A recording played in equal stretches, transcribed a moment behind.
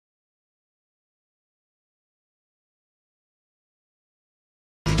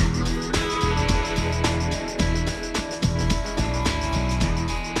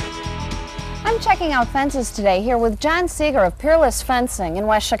checking out fences today here with John Seeger of Peerless Fencing in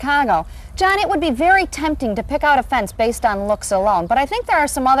West Chicago. John, it would be very tempting to pick out a fence based on looks alone, but I think there are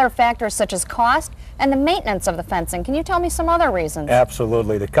some other factors such as cost and the maintenance of the fencing. Can you tell me some other reasons?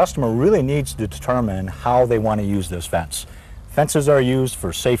 Absolutely. The customer really needs to determine how they want to use this fence. Fences are used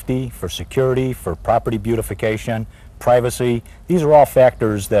for safety, for security, for property beautification, privacy. These are all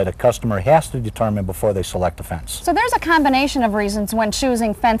factors that a customer has to determine before they select a fence. So there's a combination of reasons when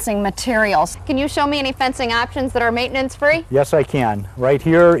choosing fencing materials. Can you show me any fencing options that are maintenance free? Yes, I can. Right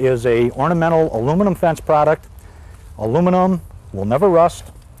here is a ornamental aluminum fence product. Aluminum will never rust.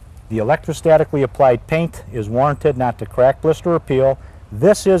 The electrostatically applied paint is warranted not to crack, blister, or peel.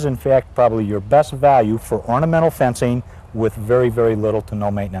 This is in fact probably your best value for ornamental fencing with very, very little to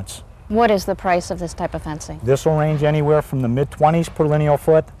no maintenance. What is the price of this type of fencing? This will range anywhere from the mid-20s per lineal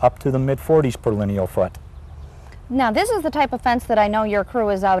foot up to the mid-40s per lineal foot. Now this is the type of fence that I know your crew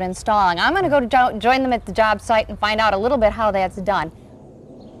is out installing. I'm going to go to join them at the job site and find out a little bit how that's done.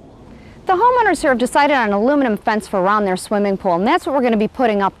 The homeowners here have decided on an aluminum fence for around their swimming pool, and that's what we're going to be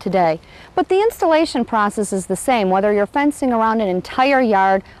putting up today. But the installation process is the same, whether you're fencing around an entire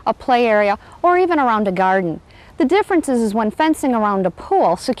yard, a play area, or even around a garden. The difference is when fencing around a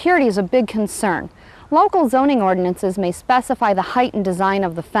pool, security is a big concern. Local zoning ordinances may specify the height and design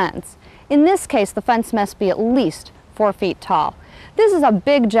of the fence. In this case, the fence must be at least 4 feet tall. This is a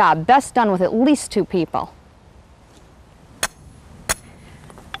big job, best done with at least 2 people.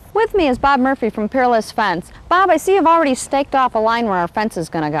 With me is Bob Murphy from Peerless Fence. Bob, I see you've already staked off a line where our fence is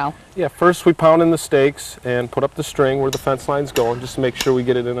going to go. Yeah, first we pound in the stakes and put up the string where the fence line's going, just to make sure we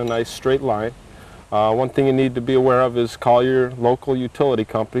get it in a nice straight line. One thing you need to be aware of is call your local utility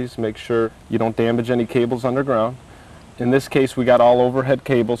companies, make sure you don't damage any cables underground. In this case, we got all overhead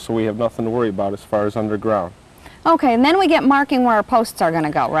cables, so we have nothing to worry about as far as underground. Okay, and then we get marking where our posts are going to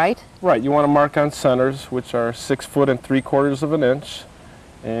go, right? Right, you want to mark on centers, which are 6 foot and 3/4 of an inch,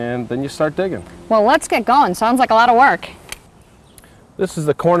 and then you start digging. Well, let's get going. Sounds like a lot of work. This is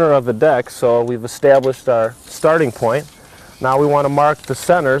the corner of the deck, so we've established our starting point. Now we want to mark the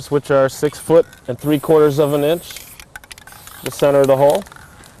centers, which are 6 foot and 3/4 of an inch, the center of the hole.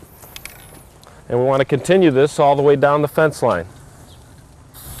 And we want to continue this all the way down the fence line.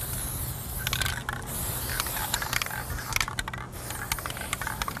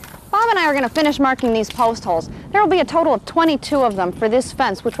 Bob and I are going to finish marking these post holes. There will be a total of 22 of them for this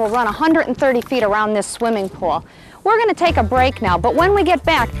fence, which will run 130 feet around this swimming pool. We're going to take a break now, but when we get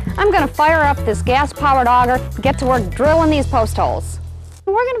back, I'm going to fire up this gas-powered auger, get to work drilling these post holes.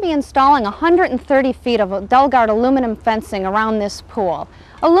 We're going to be installing 130 feet of Delgard aluminum fencing around this pool.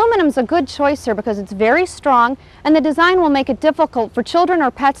 Aluminum's a good choice here because it's very strong, and the design will make it difficult for children or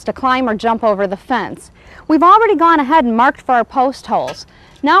pets to climb or jump over the fence. We've already gone ahead and marked for our post holes.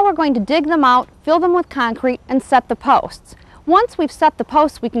 Now we're going to dig them out, fill them with concrete, and set the posts. Once we've set the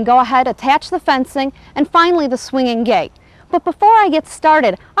posts, we can go ahead, attach the fencing, and finally the swinging gate. But before I get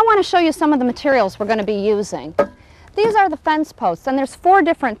started, I want to show you some of the materials we're going to be using. These are the fence posts, and there's 4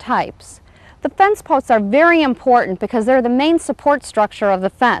 different types. The fence posts are very important because they're the main support structure of the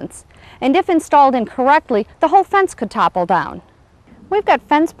fence. And if installed incorrectly, the whole fence could topple down. We've got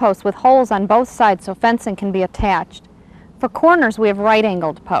fence posts with holes on both sides so fencing can be attached. For corners, we have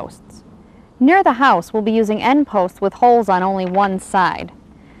right-angled posts. Near the house, we'll be using end posts with holes on only one side.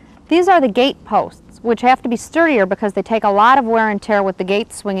 These are the gate posts, which have to be sturdier because they take a lot of wear and tear with the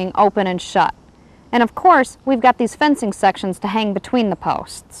gate swinging open and shut. And of course, we've got these fencing sections to hang between the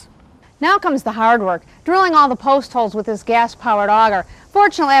posts. Now comes the hard work, drilling all the post holes with this gas-powered auger.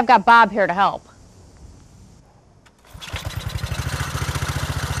 Fortunately, I've got Bob here to help.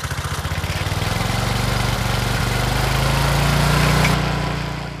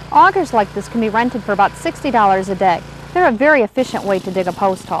 Augers like this can be rented for about $60 a day. They're a very efficient way to dig a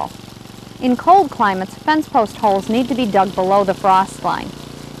post hole. In cold climates, fence post holes need to be dug below the frost line.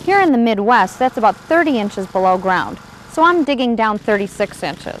 Here in the Midwest, that's about 30 inches below ground, so I'm digging down 36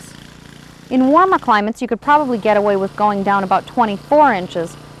 inches. In warmer climates, you could probably get away with going down about 24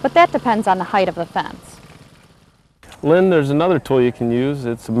 inches, but that depends on the height of the fence. Lynn, there's another tool you can use.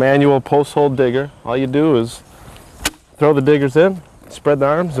 It's a manual post hole digger. All you do is throw the diggers in, spread the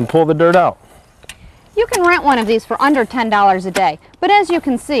arms, and pull the dirt out. You can rent one of these for under $10 a day, but as you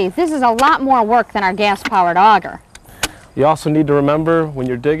can see, this is a lot more work than our gas-powered auger. You also need to remember when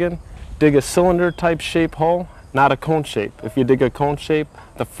you're digging, dig a cylinder-type shape hole, not a cone shape. If you dig a cone shape,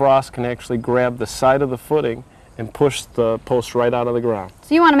 the frost can actually grab the side of the footing and push the post right out of the ground.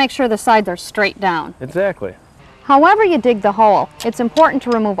 So you want to make sure the sides are straight down. Exactly. However you dig the hole, it's important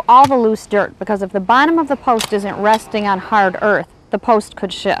to remove all the loose dirt because if the bottom of the post isn't resting on hard earth, the post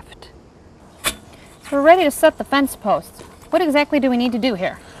could shift. We're ready to set the fence posts. What exactly do we need to do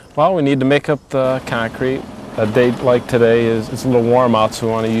here? Well, we need to make up the concrete. A day like today it's a little warm out, so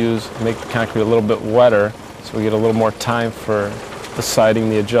we want to make the concrete a little bit wetter so we get a little more time for the siding,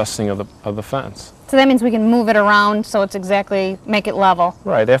 the adjusting of the fence. So that means we can move it around so it's exactly, make it level.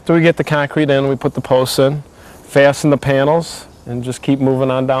 Right, after we get the concrete in, we put the posts in, fasten the panels, and just keep moving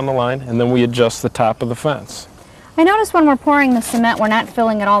on down the line, and then we adjust the top of the fence. I notice when we're pouring the cement, we're not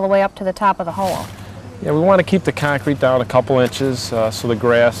filling it all the way up to the top of the hole. Yeah, we want to keep the concrete down a couple inches so the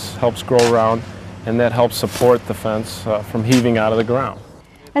grass helps grow around, and that helps support the fence from heaving out of the ground.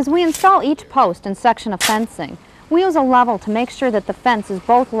 As we install each post and section of fencing, we use a level to make sure that the fence is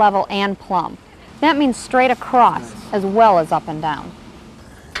both level and plumb. That means straight across as well as up and down.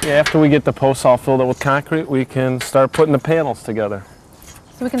 Yeah, after we get the posts all filled up with concrete, we can start putting the panels together.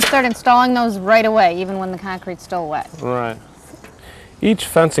 So we can start installing those right away, even when the concrete's still wet. Right. Each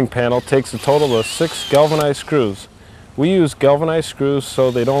fencing panel takes a total of 6 galvanized screws. We use galvanized screws so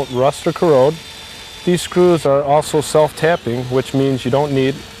they don't rust or corrode. These screws are also self-tapping, which means you don't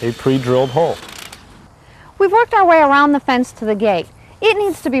need a pre-drilled hole. We've worked our way around the fence to the gate. It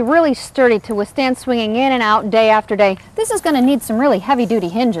needs to be really sturdy to withstand swinging in and out day after day. This is going to need some really heavy-duty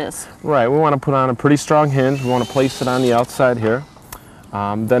hinges. Right, we want to put on a pretty strong hinge. We want to place it on the outside here.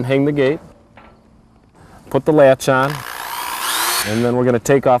 Then hang the gate, put the latch on, and then we're going to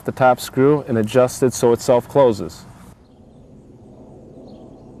take off the top screw and adjust it so it self-closes.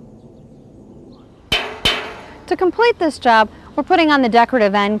 To complete this job, we're putting on the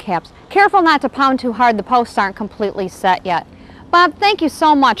decorative end caps. Careful not to pound too hard, the posts aren't completely set yet. Bob, thank you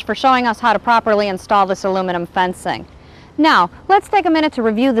so much for showing us how to properly install this aluminum fencing. Now, let's take a minute to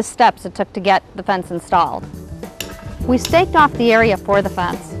review the steps it took to get the fence installed. We staked off the area for the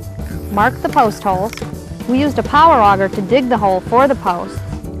fence, marked the post holes, we used a power auger to dig the hole for the post,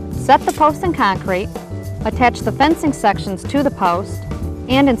 set the post in concrete, attached the fencing sections to the post,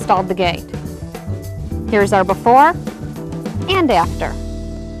 and installed the gate. Here's our before and after.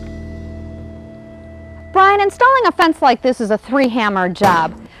 Brian, installing a fence like this is a 3-hammer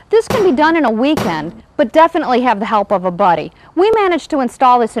job. This can be done in a weekend, but definitely have the help of a buddy. We managed to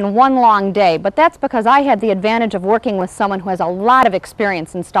install this in one long day, but that's because I had the advantage of working with someone who has a lot of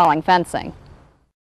experience installing fencing.